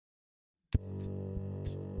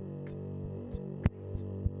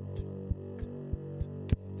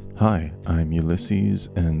Hi, I'm Ulysses,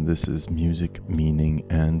 and this is Music, Meaning,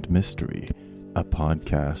 and Mystery, a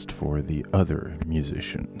podcast for the other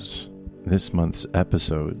musicians. This month's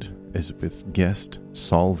episode is with guest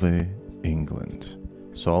Solveig Englund.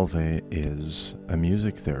 Solveig is a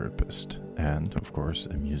music therapist and, of course,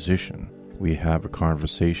 a musician. We have a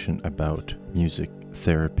conversation about music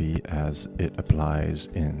therapy as it applies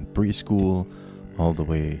in preschool all the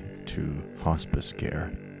way to hospice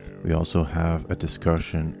care. We also have a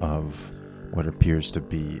discussion of what appears to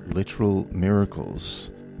be literal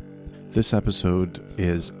miracles. This episode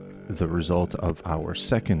is the result of our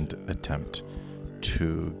second attempt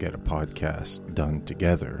to get a podcast done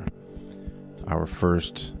together. Our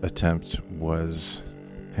first attempt was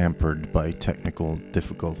hampered by technical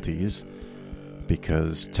difficulties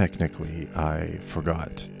because technically I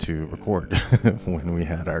forgot to record when we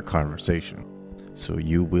had our conversation. So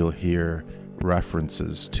you will hear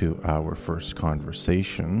references to our first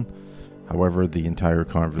conversation. However, the entire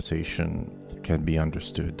conversation can be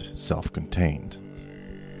understood self-contained.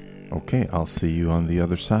 Okay, I'll see you on the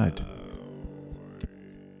other side.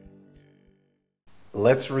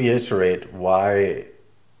 Let's reiterate why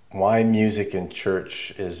music in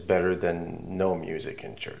church is better than no music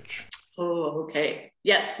in church. Oh, okay.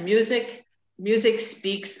 Yes, music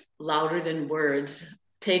speaks louder than words.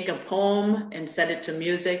 Take a poem and set it to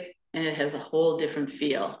music, and it has a whole different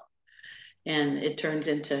feel. And it turns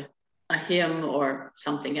into a hymn or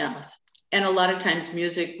something else. And a lot of times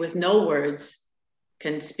music with no words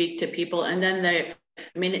can speak to people. And then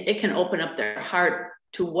it can open up their heart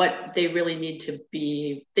to what they really need to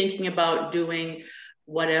be thinking about, doing,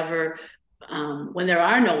 whatever. When there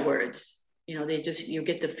are no words, you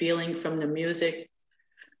get the feeling from the music.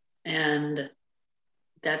 And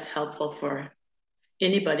that's helpful for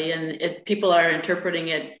anybody, and people are interpreting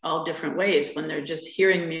it all different ways when they're just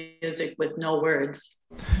hearing music with no words.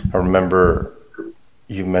 I remember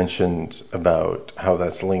you mentioned about how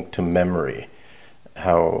that's linked to memory,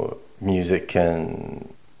 how music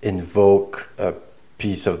can invoke a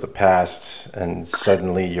piece of the past and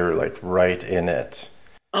suddenly you're like right in it.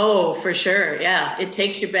 Oh, for sure. Yeah, it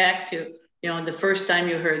takes you back to the first time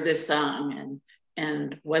you heard this song,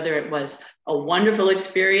 and whether it was a wonderful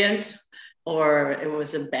experience or it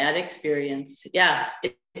was a bad experience. Yeah,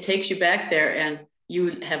 it takes you back there, and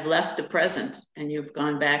you have left the present and you've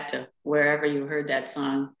gone back to wherever you heard that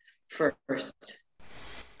song first.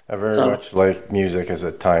 I very much like music as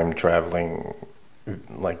a time traveling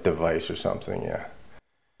like device or something, yeah.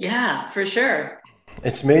 Yeah, for sure.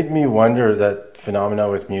 It's made me wonder that phenomena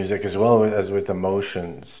with music as well as with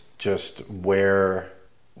emotions, just where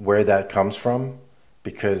that comes from,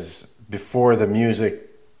 because before the music,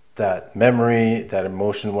 that memory, that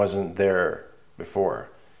emotion wasn't there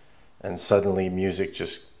before. And suddenly music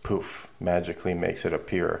just poof, magically makes it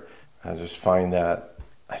appear. I just find that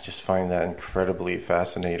incredibly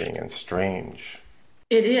fascinating and strange.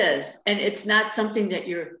 It is. And it's not something that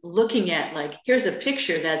you're looking at like, here's a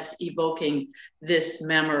picture that's evoking this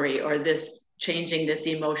memory or this changing this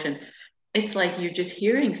emotion. It's like you're just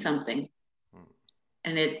hearing something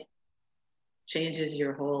and it changes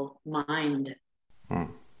your whole mind.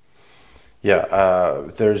 Yeah,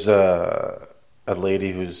 there's a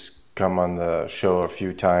lady who's come on the show a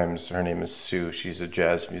few times. Her name is Sue. She's a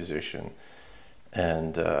jazz musician.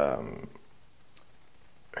 And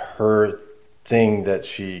her thing that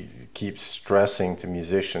she keeps stressing to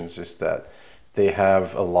musicians is that they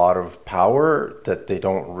have a lot of power that they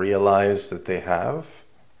don't realize that they have.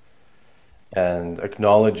 And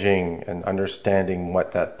acknowledging and understanding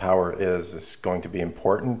what that power is going to be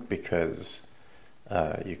important, because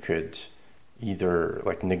you could either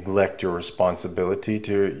like neglect your responsibility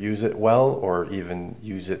to use it well, or even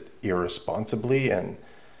use it irresponsibly and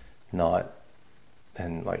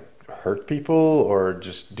like hurt people or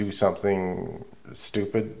just do something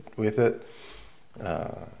stupid with it.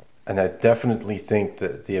 And I definitely think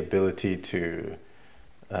that the ability to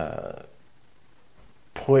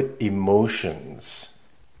put emotions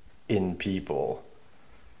in people,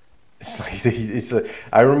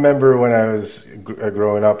 I remember when I was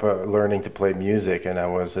growing up learning to play music, and I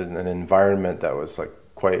was in an environment that was like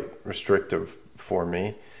quite restrictive for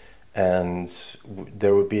me, and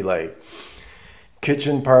there would be like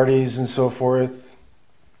kitchen parties and so forth,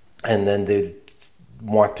 and then they'd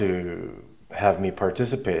want to have me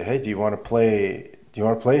participate. Hey, do you want to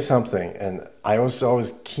play something? And I was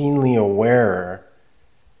always keenly aware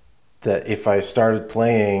that if I started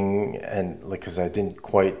playing, and like, because I didn't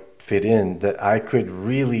quite fit in, that I could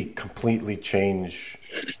really completely change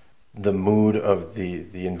the mood of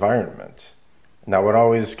the environment. And I would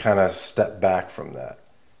always kind of step back from that.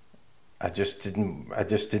 I just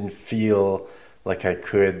didn't feel like I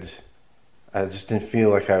could. I just didn't feel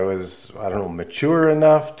like I was, I don't know, mature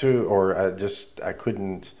enough to, or I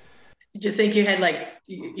couldn't. Did you think you had like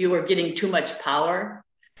you were getting too much power?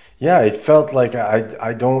 Yeah, it felt like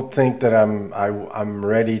I don't think that I'm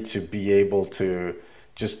ready to be able to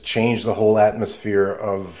just change the whole atmosphere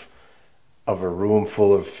of a room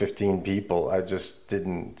full of 15 people. I just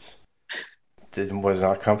didn't was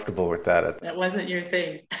not comfortable with that at That wasn't your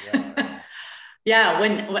thing. yeah, yeah.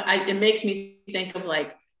 Yeah, it makes me think of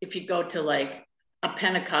like if you go to like a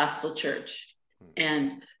Pentecostal church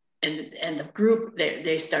and and the group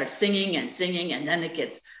they start singing and singing and then it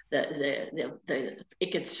gets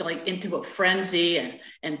it gets like into a frenzy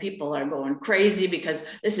and people are going crazy because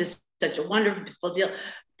this is such a wonderful deal,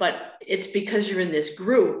 but it's because you're in this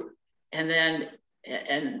group and then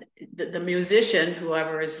and the musician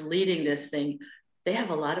whoever is leading this thing, they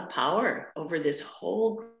have a lot of power over this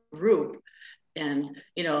whole group, and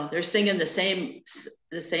they're singing the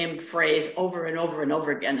same phrase over and over and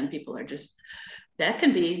over again, and people are just, that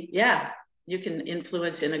can be, yeah, you can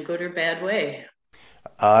influence in a good or bad way.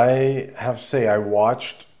 I have to say I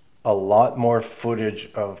watched a lot more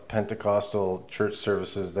footage of Pentecostal church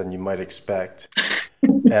services than you might expect.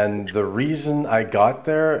 And the reason I got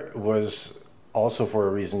there was also for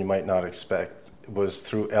a reason you might not expect, was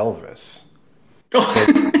through Elvis. Because,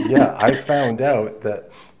 yeah, I found out that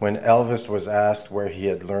when Elvis was asked where he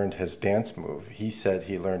had learned his dance move, he said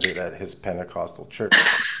he learned it at his Pentecostal church.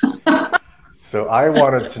 So I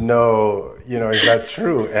wanted to know, is that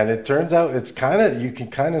true? And it turns out it's you can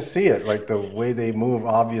kind of see it. Like the way they move,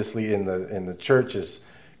 obviously in the church is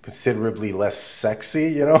considerably less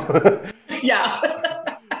sexy. Yeah.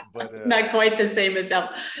 But Not quite the same as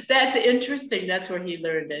Elf. That's interesting. That's where he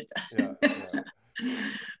learned it. yeah, yeah.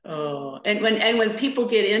 Oh, and when people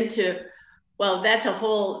get into, well, that's a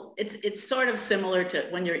whole, it's sort of similar to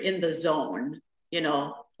when you're in the zone,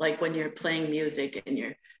 like when you're playing music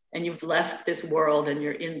and you've left this world and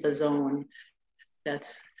you're in the zone.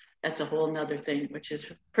 That's a whole nother thing, which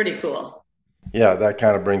is pretty cool. Yeah, that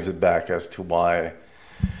kind of brings it back as to why,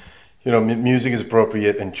 music is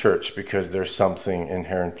appropriate in church because there's something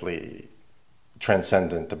inherently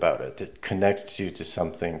transcendent about it. It connects you to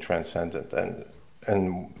something transcendent,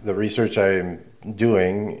 and the research I'm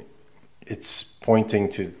doing, it's pointing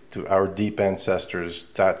to our deep ancestors.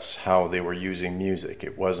 That's how they were using music.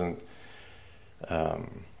 It wasn't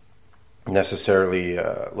necessarily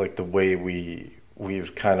like the way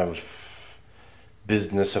we've kind of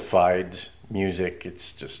businessified music.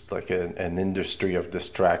 It's just like an industry of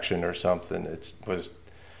distraction or something.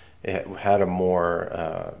 It had a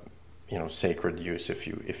more sacred use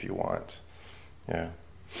if you want. Yeah.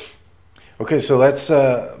 Okay, so let's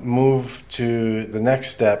move to the next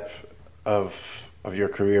step of your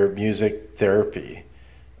career, music therapy.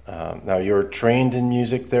 Now you're trained in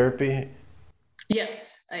music therapy.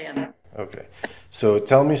 Yes, I am. Okay, so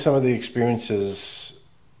tell me some of the experiences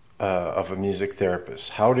of a music therapist.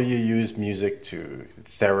 How do you use music to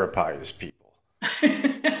therapize people?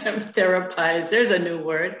 Therapize, there's a new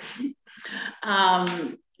word.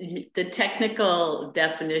 The technical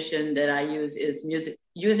definition that I use is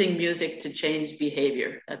using music to change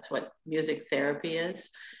behavior. That's what music therapy is.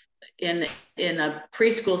 In a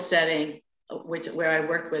preschool setting, where I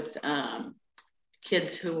work with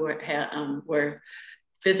kids who were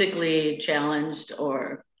physically challenged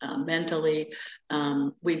or mentally,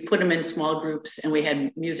 we put them in small groups and we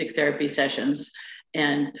had music therapy sessions,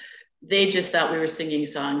 and they just thought we were singing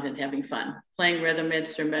songs and having fun, playing rhythm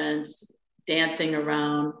instruments, dancing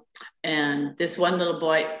around. And this one little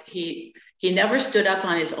boy, he never stood up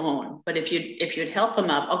on his own, but if you'd help him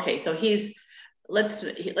up, okay, so he's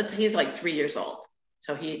like 3 years old.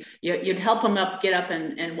 So you'd help him up, get up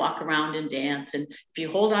and walk around and dance. And if you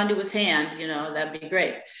hold on to his hand, that'd be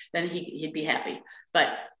great. Then he'd be happy. But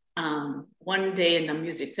one day in the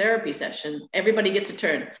music therapy session, everybody gets a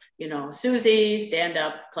turn. Susie, stand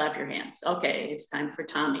up, clap your hands. Okay, it's time for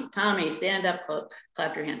Tommy. Tommy, stand up,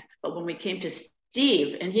 clap your hands. But when we came to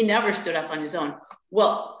Steve, and he never stood up on his own.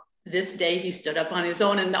 Well, this day he stood up on his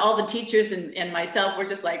own, and all the teachers and myself were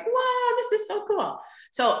just like, wow, this is so cool.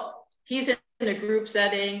 So he's in a group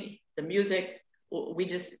setting, the music, we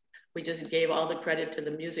just gave all the credit to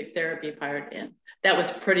the music therapy part, and that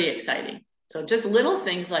was pretty exciting. So just little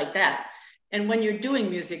things like that. And when you're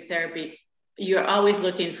doing music therapy, you're always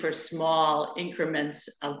looking for small increments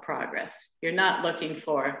of progress. You're not looking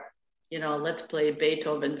for, let's play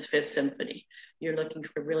Beethoven's Fifth Symphony. You're looking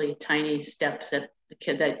for really tiny steps that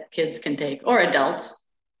kids can take, or adults.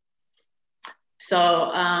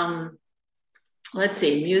 So let's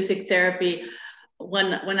see, music therapy.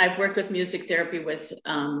 when I've worked with music therapy with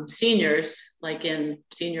seniors, like in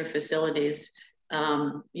senior facilities,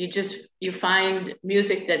 you find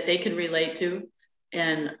music that they can relate to,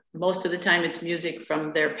 and most of the time it's music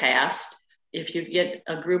from their past. If you get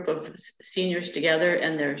a group of seniors together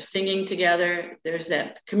and they're singing together, there's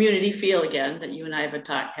that community feel again that you and I have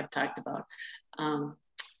talked about.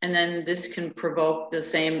 And then this can provoke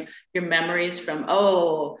your memories from,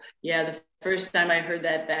 oh, yeah, the first time I heard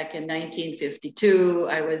that back in 1952,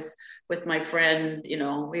 I was with my friend,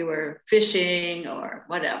 we were fishing or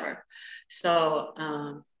whatever.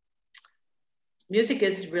 So music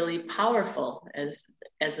is really powerful as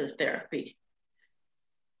a therapy.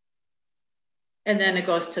 And then it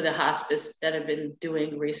goes to the hospice that I've been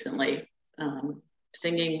doing recently,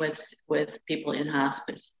 singing with people in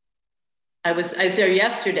hospice. I was there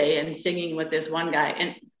yesterday and singing with this one guy,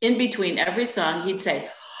 and in between every song, he'd say,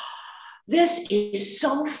 "This is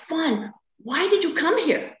so fun. Why did you come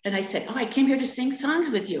here?" And I said, "Oh, I came here to sing songs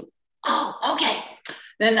with you." "Oh, okay."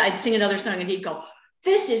 Then I'd sing another song and he'd go,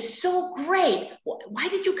 "This is so great. Why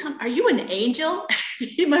did you come? Are you an angel?"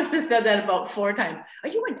 He must have said that about 4 times. "Are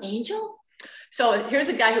you an angel?" So here's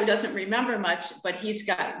a guy who doesn't remember much, but he's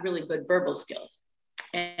got really good verbal skills.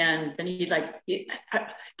 And then he'd like,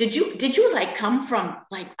 did you like come from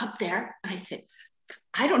like up there? And I said,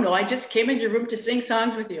 "I don't know. I just came into your room to sing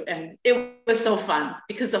songs with you." And it was so fun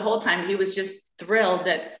because the whole time he was just thrilled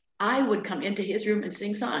that I would come into his room and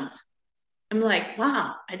sing songs. I'm like,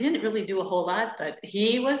 wow, I didn't really do a whole lot, but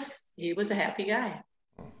he was a happy guy.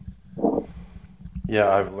 Yeah,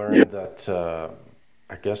 I've learned that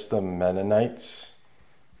I guess the Mennonites,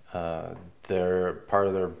 their part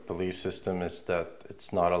of their belief system is that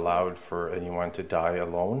it's not allowed for anyone to die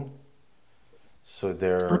alone. So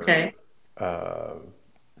Okay.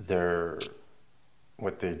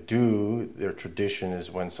 what they do, their tradition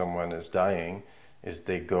is when someone is dying, is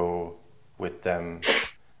they go with them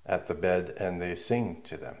at the bed and they sing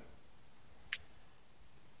to them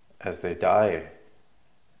as they die.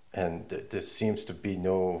 And there seems to be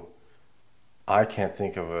I can't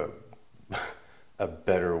think of a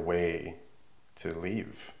better way to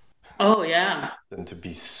leave. Oh yeah. Than to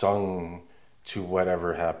be sung to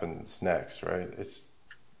whatever happens next, right?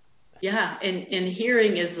 Yeah, and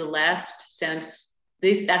hearing is the last sense.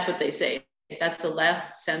 That's what they say. That's the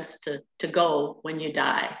last sense to go when you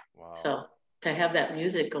die. Wow. So to have that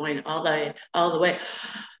music going all the way,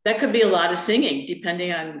 that could be a lot of singing,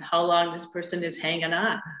 depending on how long this person is hanging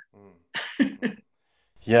on.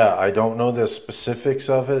 Yeah, I don't know the specifics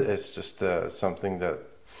of it. It's just something that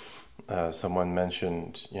someone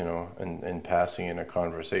mentioned, in passing in a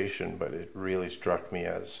conversation, but it really struck me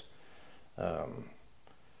as,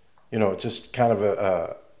 just kind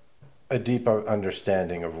of a deep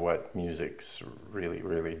understanding of what music really,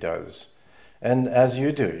 really does. And as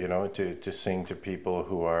you do, to sing to people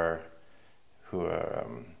who are who are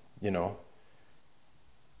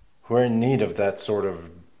in need of that sort of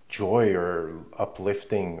joy or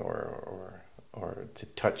uplifting or to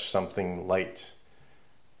touch something light.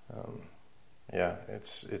 Yeah,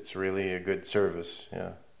 it's really a good service.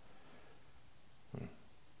 Yeah.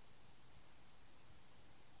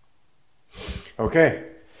 Okay,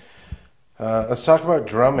 let's talk about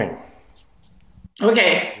drumming.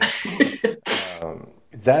 Okay.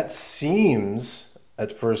 That seems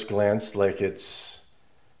at first glance like it's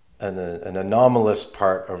an anomalous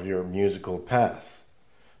part of your musical path,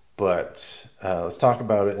 but let's talk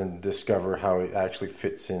about it and discover how it actually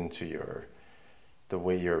fits into the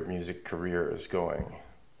way your music career is going.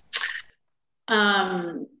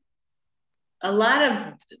 A lot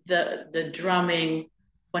of the drumming,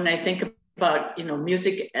 when I think about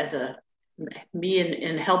music as me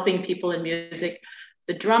in helping people in music,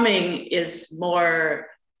 the drumming is more,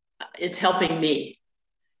 it's helping me.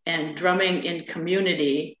 And drumming in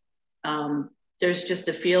community, there's just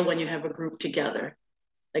a feel when you have a group together.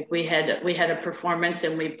 Like we had a performance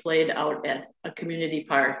and we played out at a community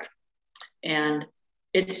park, and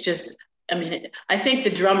it's just, I think the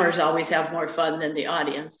drummers always have more fun than the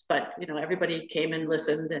audience, but everybody came and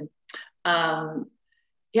listened, and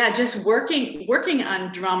just working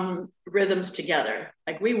on drum rhythms together.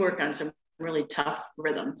 Like we work on some really tough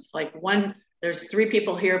rhythms. Like there's 3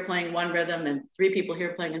 people here playing one rhythm and 3 people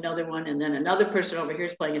here playing another one, and then another person over here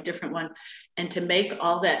is playing a different one. And to make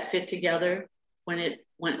all that fit together, when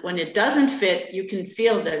it doesn't fit, you can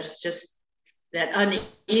feel there's just that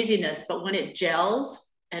uneasiness. But when it gels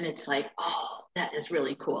and it's like, oh, that is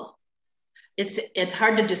really cool. It's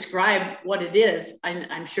hard to describe what it is.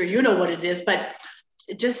 I'm sure you know what it is, but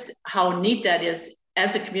just how neat that is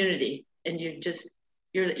as a community. And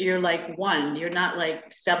you're like one. You're not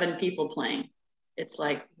like 7 people playing. It's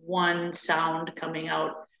like one sound coming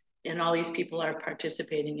out, and all these people are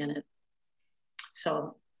participating in it.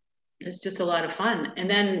 So it's just a lot of fun. And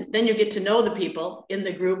then you get to know the people in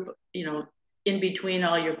the group, in between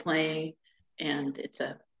all your playing, and it's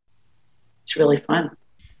really fun.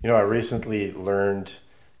 I recently learned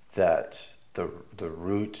that the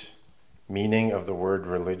root meaning of the word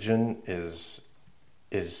religion is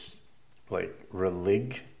like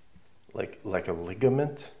like a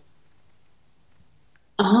ligament.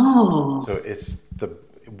 Oh. So it's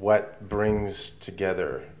what brings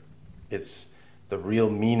together. It's the real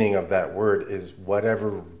meaning of that word is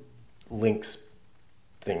whatever links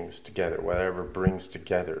things together, whatever brings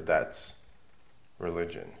together, that's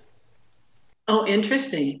religion. Oh,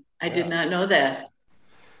 interesting. I did not know that.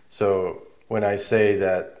 So when I say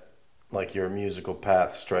that, like, your musical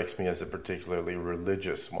path strikes me as a particularly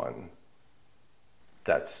religious one,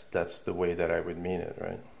 that's the way that I would mean it,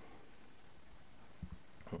 right?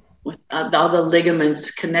 With all the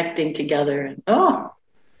ligaments connecting together. Oh.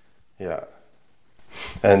 Yeah.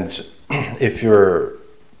 And if your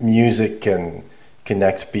music can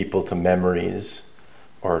connect people to memories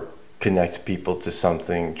or connect people to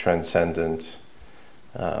something transcendent,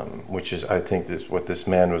 which is, I think, this what this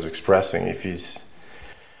man was expressing. If he's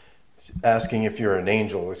asking if you're an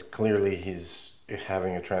angel, is clearly he's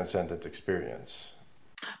having a transcendent experience.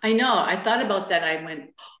 I know. I thought about that. I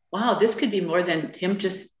went, wow, this could be more than him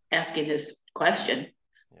just asking this question.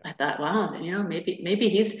 Yeah. I thought, wow, maybe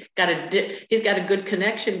he's got a good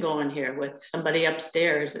connection going here with somebody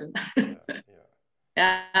upstairs, and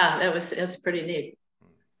yeah, that's pretty neat.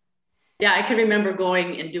 Yeah, I can remember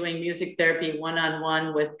going and doing music therapy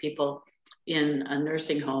one-on-one with people in a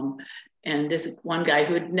nursing home. And this one guy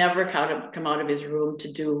who had never come out of his room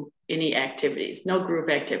to do any activities, no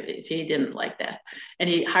group activities. He didn't like that. And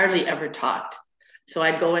he hardly ever talked. So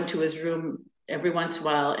I'd go into his room every once in a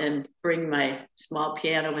while and bring my small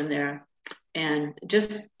piano in there and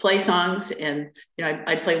just play songs. And,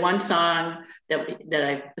 I'd play one song that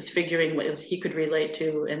I was figuring what he could relate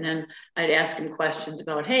to. And then I'd ask him questions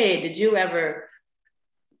about, hey, did you ever,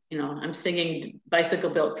 I'm singing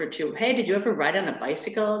Bicycle Built for Two. Hey, did you ever ride on a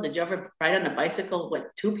bicycle? Did you ever ride on a bicycle with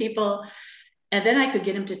two people? And then I could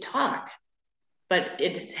get him to talk. But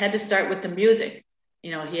it had to start with the music.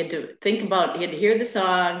 He had to he had to hear the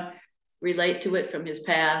song, relate to it from his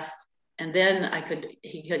past. And then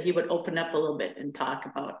he would open up a little bit and talk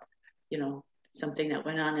about, something that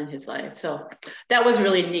went on in his life. So that was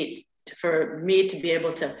really neat for me to be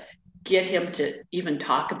able to get him to even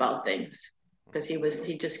talk about things, because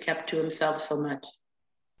he just kept to himself so much.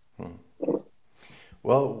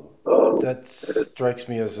 Well, that strikes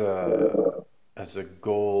me as a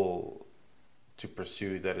goal to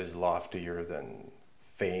pursue that is loftier than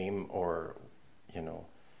fame or,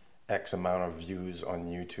 X amount of views on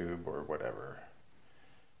YouTube or whatever.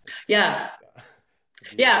 Yeah.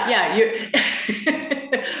 Yeah. You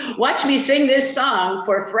watch me sing this song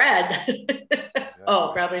for Fred. Exactly.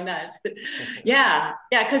 Oh, probably not. Yeah.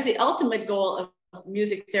 Because the ultimate goal of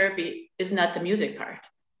music therapy is not the music part.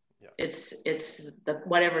 Yeah. It's the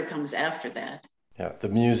whatever comes after that. Yeah. The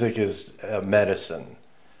music is a medicine.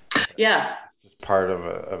 Yeah. It's just part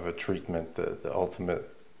of a treatment. The ultimate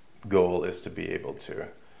goal is to be able to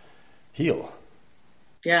heal.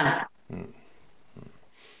 Yeah.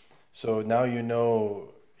 So now you're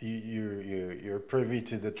privy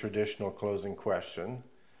to the traditional closing question.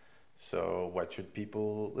 So what should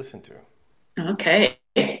people listen to? Okay.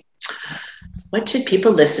 What should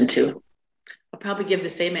people listen to? I'll probably give the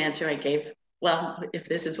same answer I gave. Well, if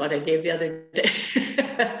this is what I gave the other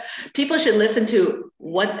day. People should listen to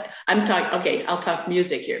what I'm talking. Okay, I'll talk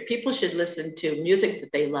music here. People should listen to music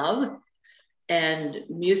that they love and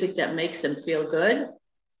music that makes them feel good.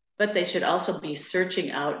 But they should also be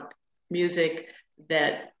searching out music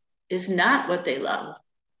that is not what they love.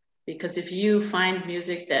 Because if you find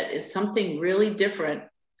music that is something really different,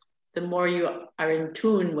 the more you are in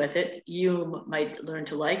tune with it, you might learn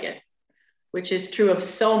to like it, which is true of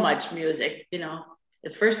so much music.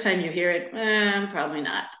 The first time you hear it, probably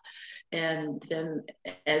not. And then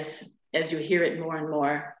as you hear it more and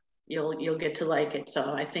more, you'll get to like it.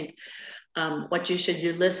 So I think what you should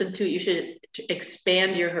listen to, you should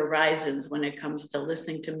expand your horizons when it comes to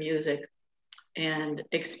listening to music, and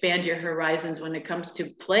expand your horizons when it comes to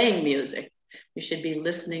playing music. You should be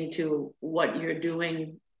listening to what you're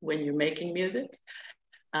doing when you're making music.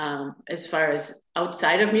 As far as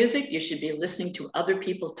outside of music, you should be listening to other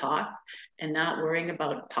people talk and not worrying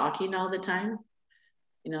about talking all the time.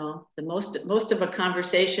 The most of a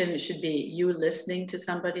conversation should be you listening to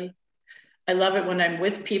somebody. I love it when I'm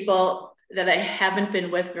with people that I haven't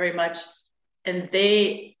been with very much, And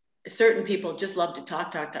certain people just love to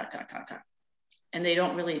talk. And they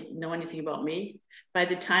don't really know anything about me. By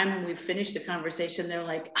the time we finish the conversation, they're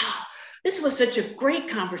like, oh, this was such a great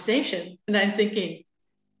conversation. And I'm thinking,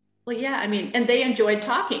 well, yeah, I mean, and they enjoyed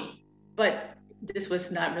talking, but this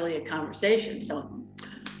was not really a conversation. So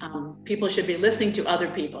people should be listening to other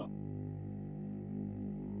people.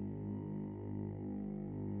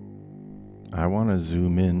 I want to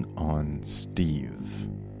zoom in on Steve,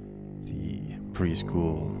 the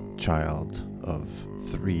preschool child of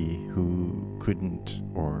 3 who couldn't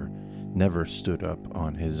or never stood up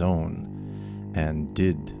on his own and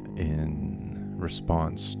did in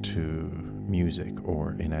response to music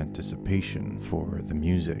or in anticipation for the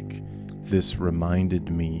music. This reminded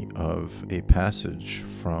me of a passage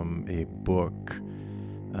from a book.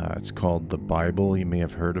 It's called the Bible. You may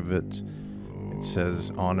have heard of it. It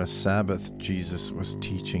says, on a Sabbath, Jesus was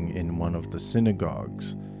teaching in one of the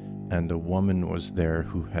synagogues, and a woman was there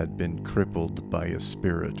who had been crippled by a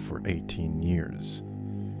spirit for 18 years.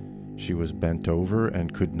 She was bent over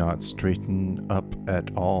and could not straighten up at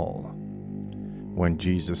all. When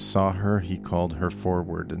Jesus saw her, he called her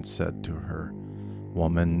forward and said to her,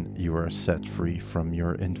 "Woman, you are set free from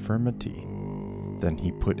your infirmity." Then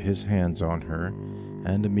he put his hands on her,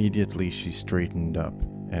 and immediately she straightened up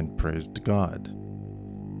and praised God.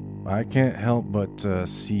 I can't help but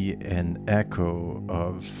see an echo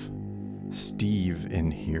of Steve in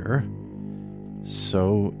here.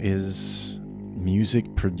 So is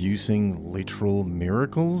music producing literal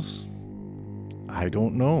miracles? I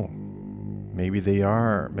don't know. Maybe they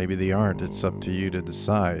are, maybe they aren't. It's up to you to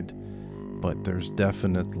decide. But there's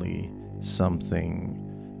definitely something,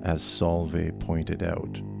 as Solveig pointed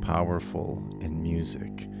out, powerful in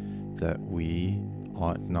music that we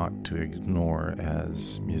ought not to ignore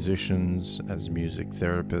as musicians, as music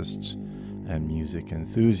therapists, and music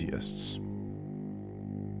enthusiasts.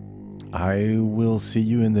 I will see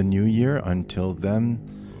you in the new year. Until then,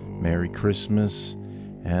 Merry Christmas,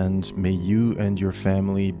 and may you and your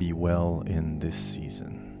family be well in this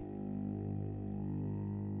season.